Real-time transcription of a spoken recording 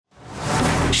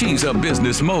She's a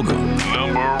business mogul,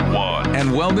 #1,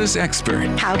 and wellness expert.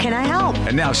 How can I help?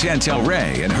 And now Chantel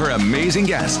Ray and her amazing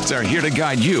guests are here to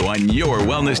guide you on your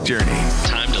wellness journey.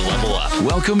 Time to level up.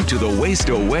 Welcome to the Waste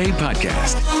Away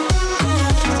podcast.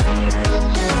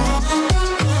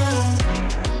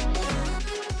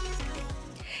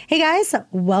 Hey guys,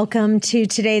 welcome to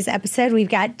today's episode. We've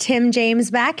got Tim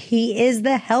James back. He is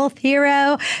the health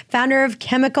hero, founder of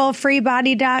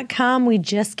chemicalfreebody.com. We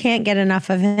just can't get enough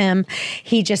of him.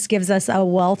 He just gives us a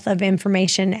wealth of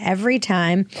information every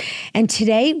time. And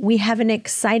today we have an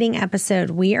exciting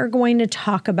episode. We are going to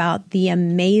talk about the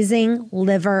amazing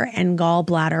liver and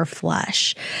gallbladder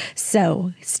flush.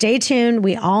 So stay tuned.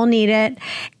 We all need it.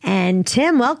 And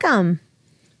Tim, welcome.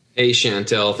 Hey,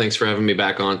 Chantel. Thanks for having me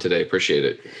back on today. Appreciate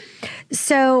it.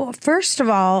 So first of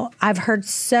all, I've heard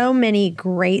so many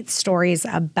great stories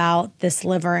about this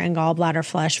liver and gallbladder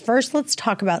flush. First, let's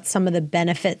talk about some of the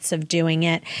benefits of doing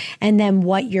it and then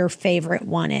what your favorite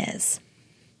one is.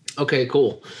 Okay,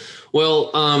 cool.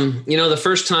 Well, the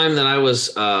first time that I was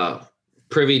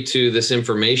privy to this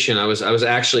information, I was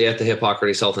actually at the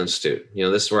Hippocrates Health Institute.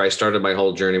 This is where I started my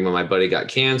whole journey when my buddy got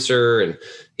cancer and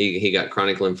he got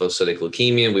chronic lymphocytic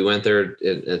leukemia. We went there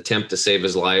in an attempt to save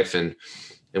his life, and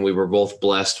we were both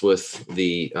blessed with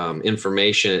the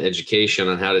information and education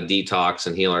on how to detox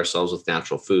and heal ourselves with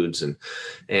natural foods. And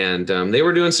they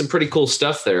were doing some pretty cool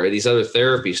stuff there, these other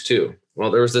therapies too. Well,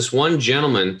 there was this one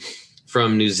gentleman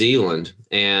from New Zealand,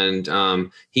 and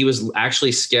he was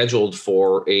actually scheduled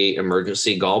for a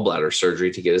emergency gallbladder surgery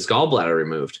to get his gallbladder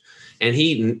removed. And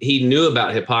he knew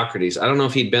about Hippocrates. I don't know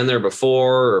if he'd been there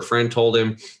before or a friend told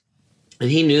him, and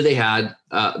he knew they had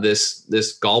this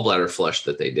gallbladder flush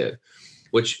that they did,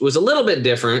 which was a little bit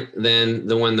different than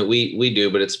the one that we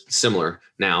do, but it's similar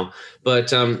now.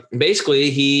 But basically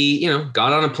he,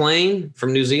 got on a plane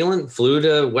from New Zealand, flew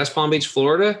to West Palm Beach,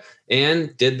 Florida,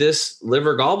 and did this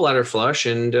liver gallbladder flush.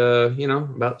 And,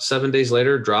 about 7 days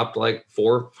later, dropped like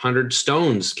 400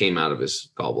 stones came out of his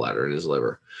gallbladder and his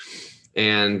liver.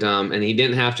 And he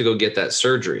didn't have to go get that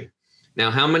surgery.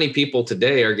 Now, how many people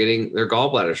today are getting their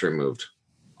gallbladders removed?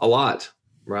 A lot,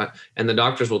 right? And the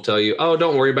doctors will tell you, oh,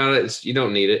 don't worry about it. You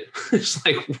don't need it. It's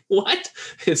like, what?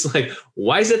 It's like,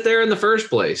 why is it there in the first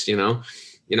place?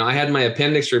 I had my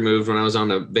appendix removed when I was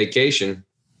on a vacation,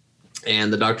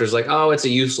 and the doctor's like, oh, it's a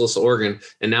useless organ.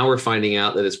 And now we're finding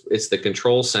out that it's the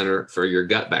control center for your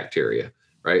gut bacteria,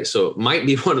 right? So it might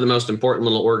be one of the most important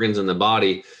little organs in the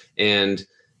body. And,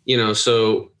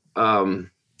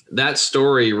 that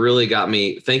story really got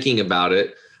me thinking about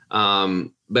it.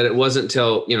 But it wasn't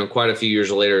until, quite a few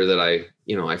years later that I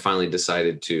finally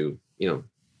decided to,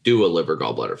 do a liver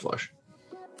gallbladder flush.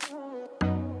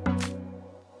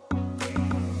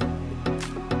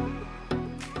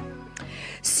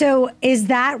 So is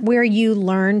that where you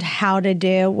learned how to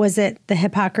do? Was it the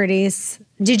Hippocrates?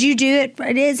 Did you do it?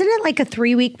 Isn't it like a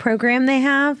 3-week program they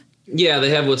have? Yeah, they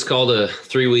have what's called a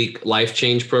 3-week life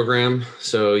change program.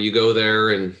 So you go there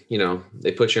and,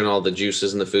 they put you on all the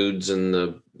juices and the foods and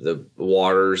the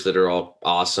waters that are all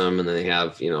awesome. And then they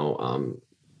have,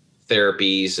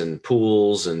 therapies and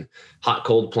pools and hot,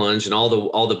 cold plunge, and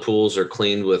all the pools are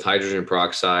cleaned with hydrogen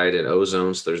peroxide and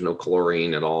ozone. So there's no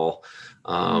chlorine at all.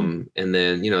 And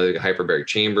then, they got hyperbaric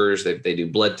chambers, they do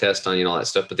blood tests on you and all that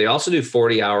stuff, but they also do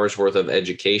 40 hours worth of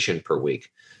education per week.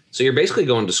 So you're basically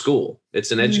going to school.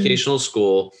 It's an educational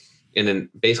school in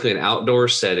basically an outdoor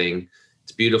setting.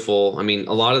 It's beautiful. I mean,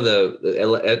 a lot of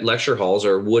the lecture halls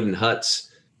are wooden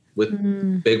huts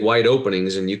with big wide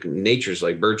openings, and nature's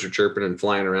like birds are chirping and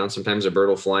flying around. Sometimes a bird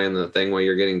will fly in the thing while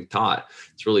you're getting taught.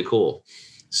 It's really cool.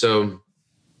 So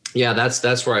yeah,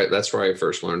 that's where I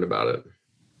first learned about it.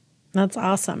 That's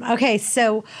awesome. Okay.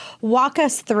 So walk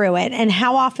us through it. And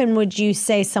how often would you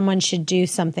say someone should do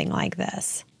something like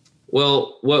this?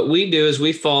 Well, what we do is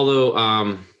we follow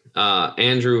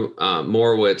Andrew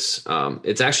Morowitz.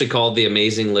 It's actually called The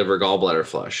Amazing Liver Gallbladder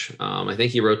Flush. I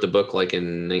think he wrote the book like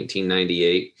in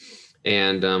 1998,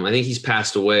 and I think he's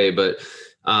passed away, but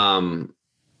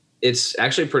it's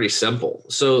actually pretty simple.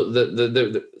 So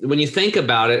the when you think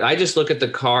about it, I just look at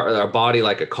our body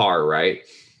like a car, right?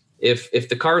 If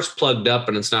the car's plugged up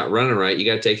and it's not running right, you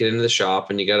got to take it into the shop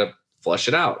and you got to flush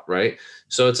it out, right?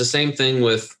 So it's the same thing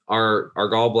with our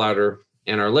gallbladder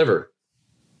and our liver.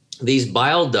 These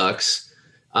bile ducts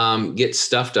get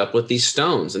stuffed up with these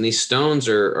stones, and these stones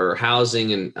are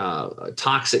housing and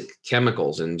toxic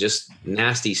chemicals and just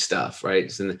nasty stuff,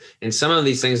 right? And some of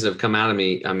these things that have come out of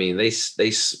me, I mean, they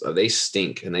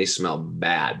stink and they smell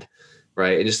bad,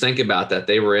 right? And just think about that.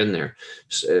 They were in there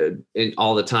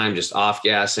all the time, just off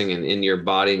gassing and in your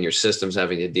body and your systems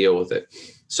having to deal with it.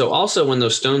 So also when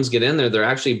those stones get in there, they're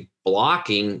actually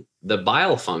blocking the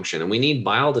bile function, and we need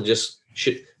bile to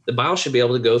the bile should be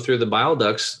able to go through the bile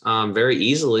ducts very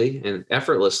easily and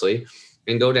effortlessly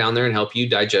and go down there and help you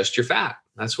digest your fat.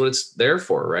 That's what it's there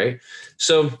for, right?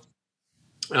 So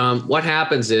what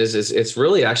happens is it's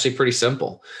really actually pretty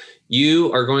simple.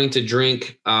 You are going to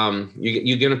drink,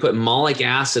 you're going to put malic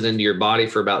acid into your body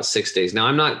for about 6 days.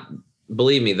 Now,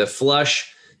 believe me, the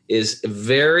flush is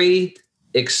very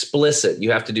explicit. You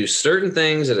have to do certain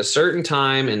things at a certain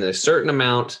time and a certain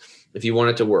amount if you want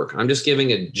it to work. I'm just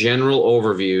giving a general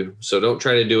overview. So don't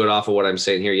try to do it off of what I'm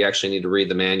saying here. You actually need to read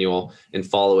the manual and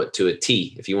follow it to a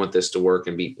T if you want this to work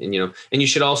and you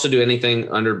should also do anything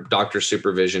under doctor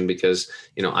supervision because,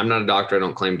 I'm not a doctor. I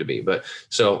don't claim to be, but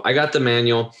so I got the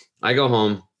manual, I go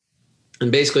home,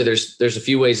 and basically there's a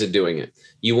few ways of doing it.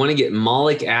 You want to get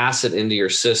malic acid into your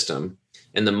system,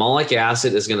 and the malic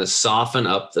acid is going to soften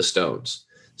up the stones.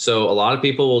 So a lot of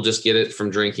people will just get it from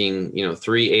drinking,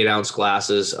 3 8-ounce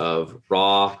glasses of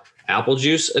raw apple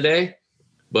juice a day.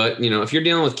 But, if you're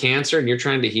dealing with cancer and you're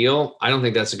trying to heal, I don't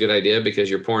think that's a good idea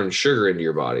because you're pouring sugar into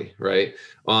your body, right?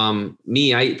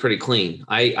 Me, I eat pretty clean.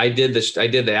 I did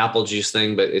the apple juice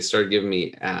thing, but it started giving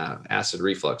me acid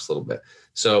reflux a little bit.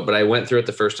 So, but I went through it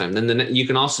the first time. Then you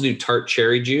can also do tart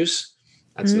cherry juice.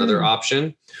 That's another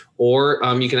option. Or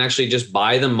you can actually just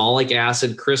buy the malic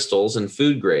acid crystals in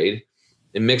food grade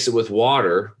and mix it with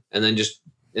water and then just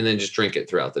drink it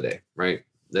throughout the day, right?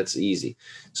 That's easy.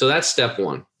 So that's step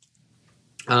one.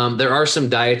 There are some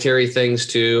dietary things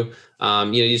too. You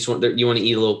want to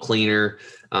eat a little cleaner.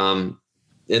 And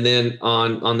then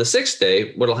on the 6th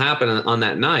day, what'll happen on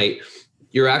that night,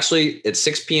 you're actually at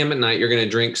 6 p.m. at night, you're going to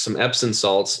drink some Epsom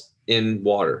salts in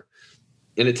water.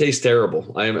 And it tastes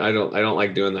terrible. I don't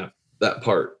like doing that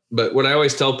part. But what I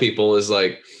always tell people is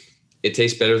like, it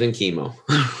tastes better than chemo,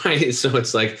 right? So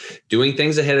it's like doing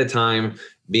things ahead of time,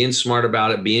 being smart about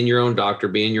it, being your own doctor,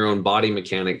 being your own body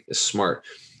mechanic is smart.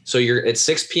 So you're at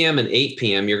 6 p.m. and 8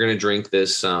 p.m. You're going to drink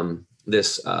this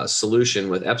solution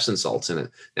with Epsom salts in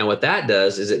it. Now, what that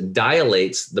does is it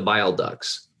dilates the bile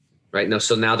ducts, right?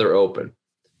 Now they're open,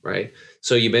 right?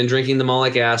 So you've been drinking the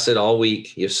malic acid all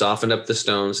week. You've softened up the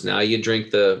stones. Now you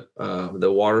drink the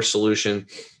water solution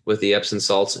with the Epsom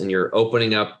salts, and you're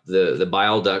opening up the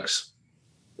bile ducts.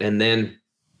 And then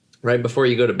right before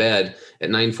you go to bed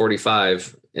at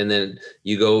 9:45, and then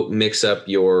you go mix up I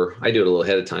do it a little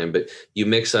ahead of time, but you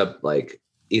mix up like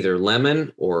either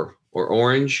lemon or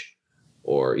orange,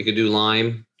 or you could do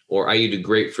lime, or you do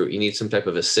grapefruit. You need some type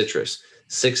of a citrus.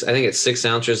 I think it's 6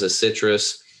 ounces of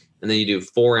citrus. And then you do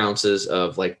 4 ounces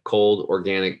of like cold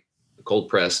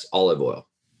pressed olive oil.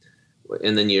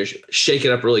 And then you shake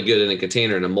it up really good in a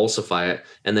container and emulsify it.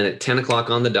 And then at 10 o'clock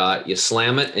on the dot, you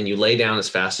slam it and you lay down as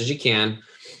fast as you can.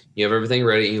 You have everything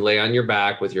ready. And you lay on your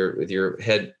back with your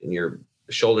head and your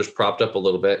shoulders propped up a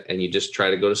little bit. And you just try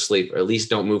to go to sleep, or at least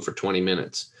don't move for 20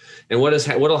 minutes. And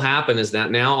what'll happen is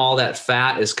that now all that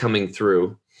fat is coming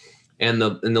through, and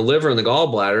the liver and the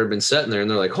gallbladder have been sitting there, and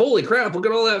they're like, holy crap, look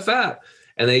at all that fat.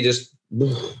 And they just,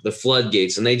 the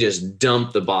floodgates, and they just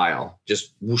dump the bile,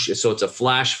 just whoosh. So it's a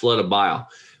flash flood of bile.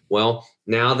 Well,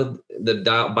 now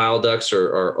the bile ducts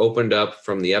are opened up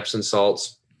from the Epsom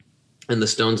salts, and the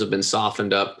stones have been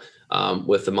softened up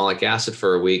with the malic acid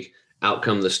for a week. Out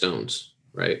come the stones,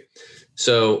 right?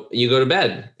 So you go to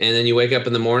bed, and then you wake up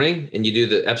in the morning and you do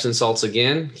the Epsom salts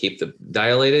again, keep the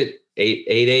dilated 8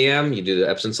 a.m. You do the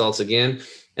Epsom salts again.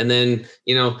 And then,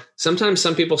 sometimes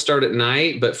some people start at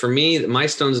night, but for me, my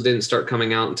stones didn't start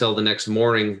coming out until the next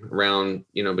morning around,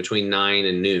 between 9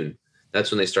 and noon.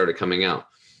 That's when they started coming out.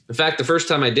 In fact, the first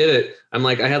time I did it,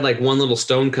 I had like one little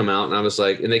stone come out, and I was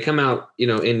like, and they come out,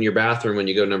 in your bathroom when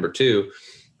you go number 2.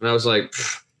 And I was like,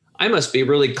 I must be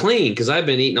really clean because I've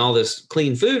been eating all this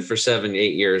clean food for 7,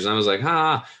 8 years. And I was like,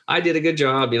 I did a good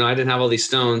job. I didn't have all these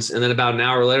stones. And then about an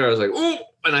hour later, I was like, oh,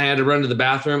 and I had to run to the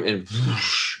bathroom, and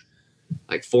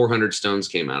like 400 stones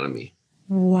came out of me.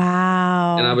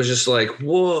 Wow. And I was just like,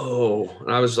 whoa.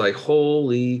 And I was like,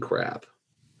 holy crap.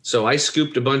 So I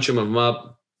scooped a bunch of them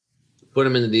up, put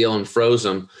them in the deal, and froze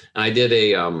them. And I did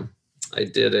a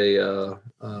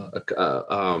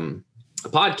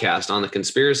podcast on the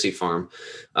Conspiracy Farm.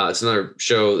 It's another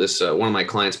show. One of my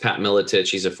clients, Pat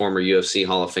Miletich, he's a former UFC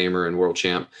Hall of Famer and world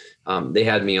champ. They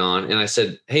had me on, and I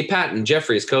said, hey, Pat and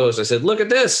Jeffrey, his co-host, I said, look at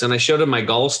this. And I showed them my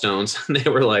gallstones, and they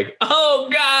were like, oh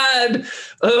God,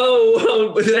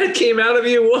 oh, that came out of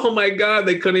you. Oh my God.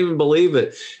 They couldn't even believe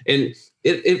it. And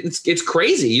it's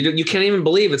crazy. You can't even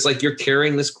believe it's like you're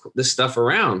carrying this stuff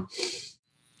around.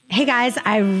 Hey guys,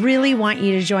 I really want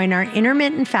you to join our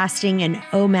intermittent fasting and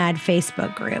OMAD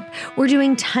Facebook group. We're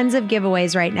doing tons of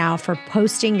giveaways right now for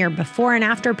posting your before and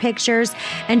after pictures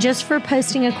and just for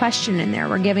posting a question in there.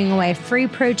 We're giving away free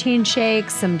protein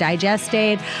shakes, some digest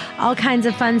aid, all kinds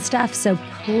of fun stuff. So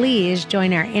please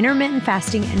join our intermittent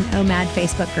fasting and OMAD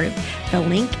Facebook group. The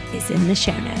link is in the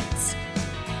show notes.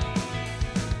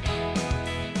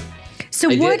 So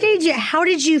how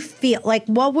did you feel? Like,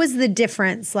 what was the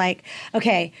difference? Like,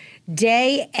 okay,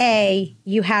 day A,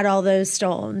 you had all those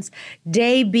stones.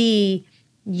 Day B,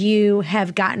 you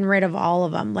have gotten rid of all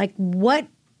of them. Like,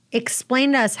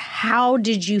 explain to us, how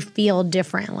did you feel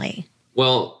differently?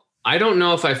 Well, I don't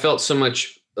know if I felt so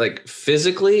much like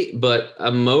physically, but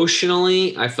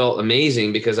emotionally, I felt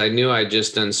amazing because I knew I'd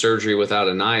just done surgery without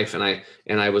a knife, and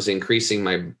I was increasing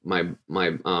my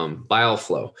bile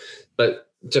flow. But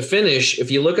to finish, if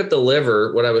you look at the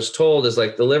liver, what I was told is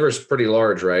like the liver's pretty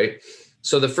large, right?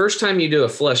 So the first time you do a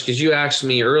flush, because you asked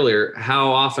me earlier,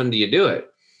 how often do you do it?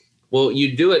 Well,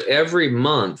 you do it every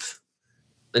month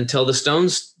until the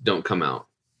stones don't come out.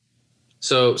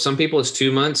 So some people it's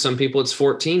 2 months, some people it's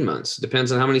 14 months.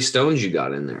 Depends on how many stones you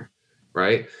got in there,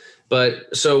 right?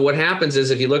 But so what happens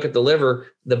is if you look at the liver,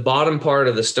 the bottom part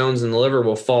of the stones in the liver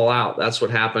will fall out. That's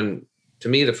what happened to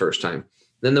me the first time.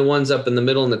 Then the ones up in the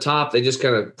middle and the top, they just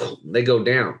they go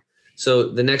down. So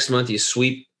the next month you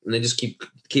sweep and they just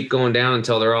keep going down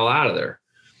until they're all out of there.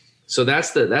 So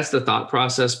that's the thought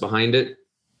process behind it.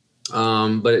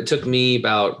 But it took me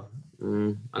about, I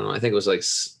don't know, I think it was like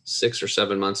 6 or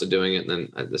 7 months of doing it. And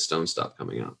then the stones stopped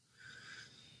coming out.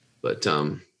 But,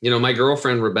 my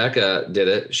girlfriend, Rebecca, did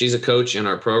it. She's a coach in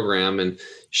our program, and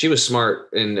she was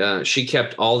smart, and she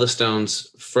kept all the stones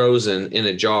frozen in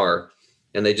a jar,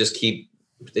 and they just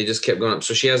kept going up.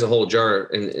 So she has a whole jar,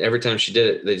 and every time she did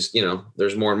it, they just,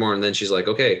 there's more and more. And then she's like,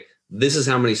 okay, this is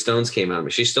how many stones came out of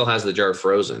me. She still has the jar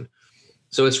frozen.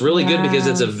 So it's really good because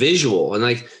it's a visual, and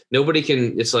like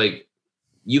it's like,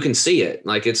 you can see it,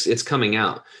 like it's coming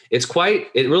out. It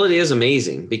really is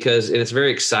amazing and it's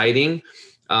very exciting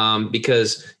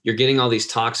because you're getting all these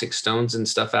toxic stones and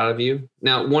stuff out of you.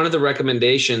 Now, one of the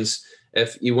recommendations,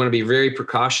 if you want to be very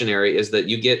precautionary, is that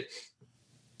you get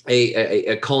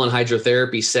a colon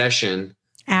hydrotherapy session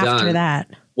after done. That.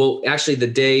 Well, actually the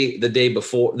day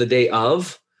before, the day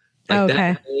of, like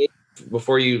that day,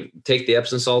 before you take the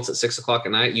Epsom salts at 6:00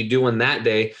 at night, you do one that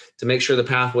day to make sure the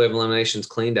pathway of elimination is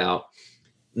cleaned out.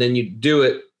 And then you do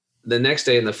it the next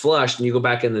day in the flush, and you go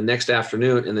back in the next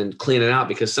afternoon and then clean it out,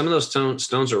 because some of those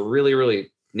stones are really,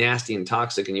 really nasty and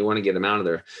toxic, and you want to get them out of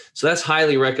there. So that's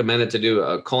highly recommended to do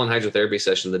a colon hydrotherapy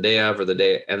session the day of or the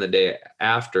day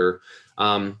after.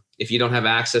 If you don't have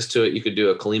access to it, you could do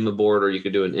a Kalima board, or you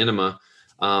could do an enema.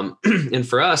 And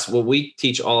for us, what we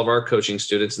teach all of our coaching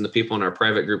students and the people in our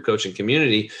private group coaching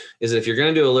community is that if you're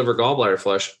going to do a liver gallbladder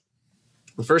flush,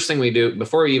 the first thing we do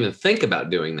before you even think about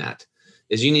doing that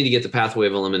is you need to get the pathway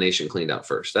of elimination cleaned out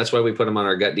first. That's why we put them on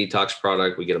our gut detox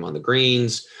product. We get them on the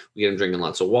greens. We get them drinking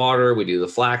lots of water. We do the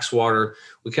flax water.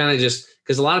 We kind of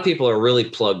because a lot of people are really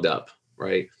plugged up,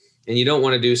 right? And you don't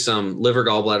want to do some liver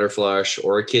gallbladder flush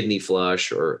or a kidney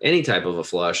flush or any type of a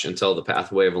flush until the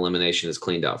pathway of elimination is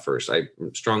cleaned out first. I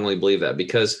strongly believe that,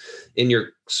 because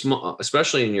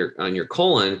especially on your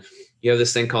colon, you have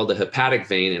this thing called the hepatic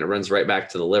vein, and it runs right back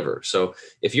to the liver. So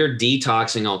if you're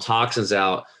detoxing all toxins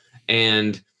out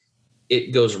and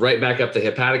it goes right back up the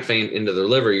hepatic vein into the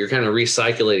liver, you're kind of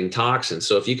recycling toxins.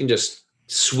 So if you can just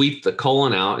sweep the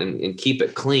colon out and keep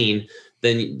it clean,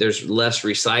 then there's less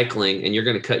recycling, and you're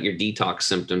going to cut your detox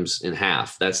symptoms in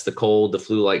half. That's the cold, the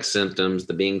flu-like symptoms,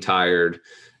 the being tired,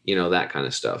 that kind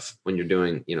of stuff when you're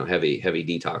doing, heavy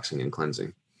detoxing and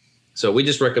cleansing. So we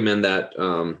just recommend that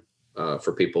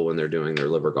for people when they're doing their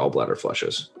liver gallbladder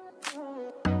flushes.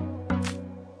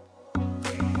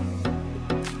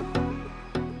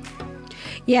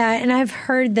 Yeah. And I've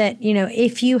heard that,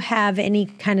 if you have any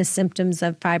kind of symptoms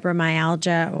of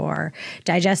fibromyalgia or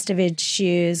digestive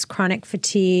issues, chronic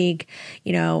fatigue,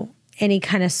 any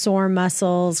kind of sore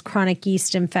muscles, chronic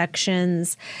yeast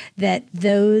infections, that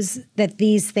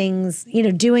these things,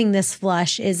 doing this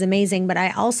flush is amazing. But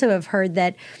I also have heard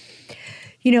that,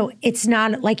 it's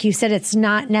not, like you said, it's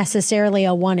not necessarily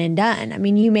a one and done. I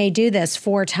mean, you may do this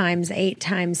 4 times, 8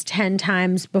 times, 10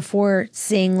 times before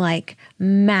seeing like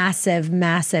massive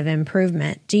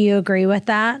improvement. Do you agree with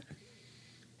that?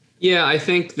 Yeah, I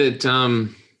think that,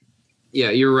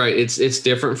 you're right. It's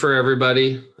different for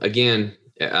everybody. Again,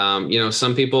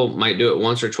 some people might do it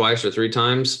once or twice or 3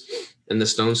 times and the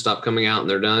stones stop coming out and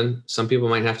they're done. Some people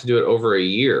might have to do it over a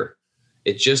year.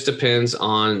 It just depends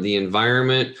on the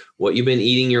environment, what you've been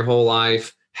eating your whole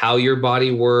life, how your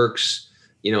body works,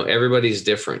 everybody's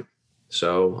different.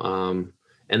 So,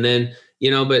 and then,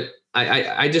 but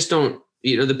I just don't,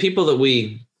 the people that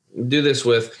we do this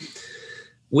with,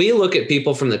 we look at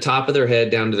people from the top of their head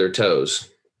down to their toes,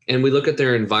 and we look at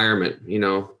their environment,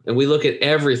 and we look at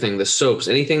everything, the soaps,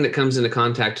 anything that comes into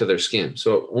contact to their skin.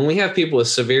 So when we have people with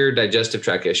severe digestive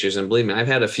tract issues, and believe me, I've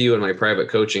had a few in my private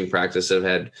coaching practice that have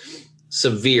had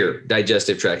severe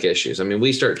digestive tract issues. I mean,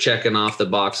 we start checking off the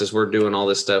boxes. We're doing all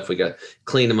this stuff. We got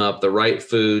clean them up, the right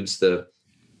foods, the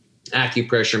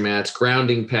acupressure mats,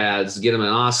 grounding pads, get them an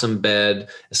awesome bed,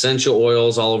 essential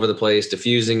oils all over the place,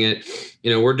 diffusing it.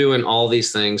 We're doing all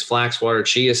these things, flax water,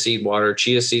 chia seed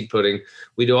pudding.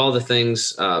 We do all the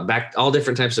things, all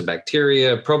different types of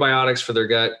bacteria, probiotics for their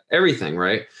gut, everything.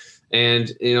 Right.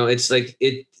 And, it's like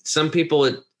some people,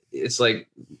 it's like,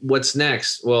 what's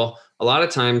next? Well, a lot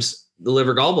of times the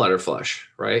liver gallbladder flush,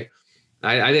 right?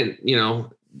 I didn't,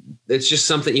 it's just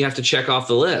something you have to check off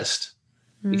the list.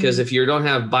 Because if you don't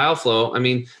have bile flow, I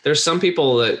mean, there's some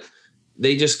people that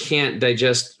they just can't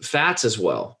digest fats as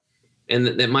well. And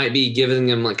that might be giving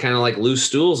them kind of like loose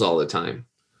stools all the time.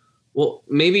 Well,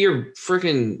 maybe your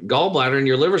freaking gallbladder and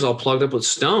your liver's all plugged up with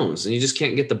stones and you just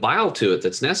can't get the bile to it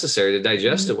that's necessary to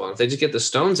digest it well. If they just get the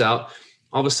stones out,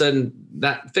 all of a sudden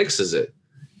that fixes it.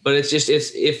 But it's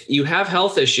if you have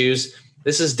health issues,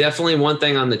 this is definitely one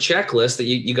thing on the checklist that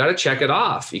you got to check it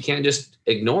off. You can't just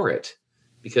ignore it,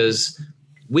 because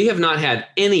we have not had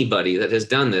anybody that has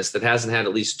done this that hasn't had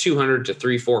at least 200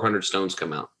 to 400 stones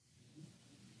come out.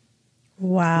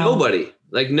 Wow. Nobody.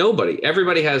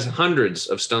 Everybody has hundreds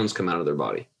of stones come out of their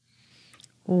body.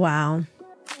 Wow.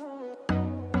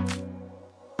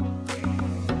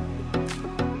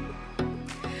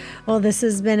 Well, this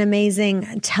has been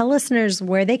amazing. Tell listeners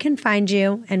where they can find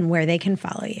you and where they can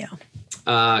follow you.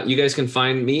 You guys can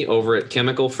find me over at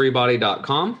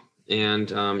chemicalfreebody.com. And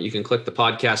you can click the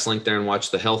podcast link there and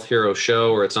watch the Health Hero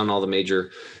show, or it's on all the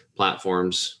major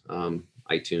platforms,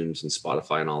 iTunes and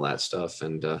Spotify and all that stuff.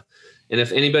 And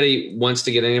if anybody wants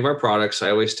to get any of our products, I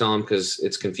always tell them, because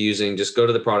it's confusing, just go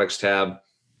to the products tab,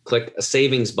 click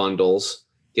savings bundles,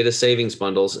 get a savings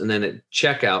bundles, and then at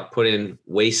checkout, put in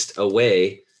waste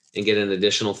away and get an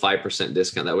additional 5%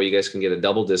 discount. That way you guys can get a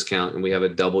double discount, and we have a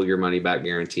double your money back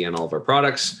guarantee on all of our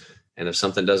products. And if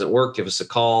something doesn't work, give us a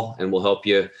call and we'll help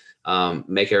you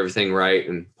make everything right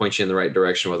and point you in the right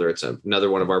direction, whether it's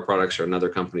another one of our products or another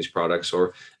company's products,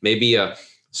 or maybe a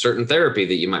certain therapy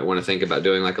that you might want to think about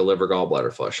doing, like a liver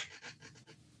gallbladder flush.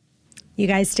 You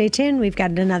guys stay tuned. We've got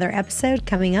another episode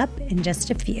coming up in just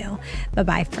a few.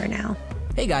 Bye-bye for now.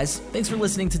 Hey guys, thanks for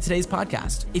listening to today's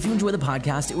podcast. If you enjoy the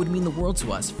podcast, it would mean the world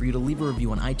to us for you to leave a review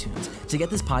on iTunes to get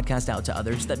this podcast out to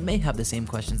others that may have the same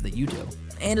questions that you do.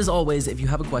 And as always, if you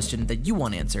have a question that you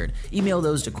want answered, email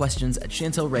those to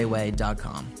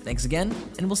questions@chantelrayway.com. Thanks again,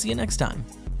 and we'll see you next time.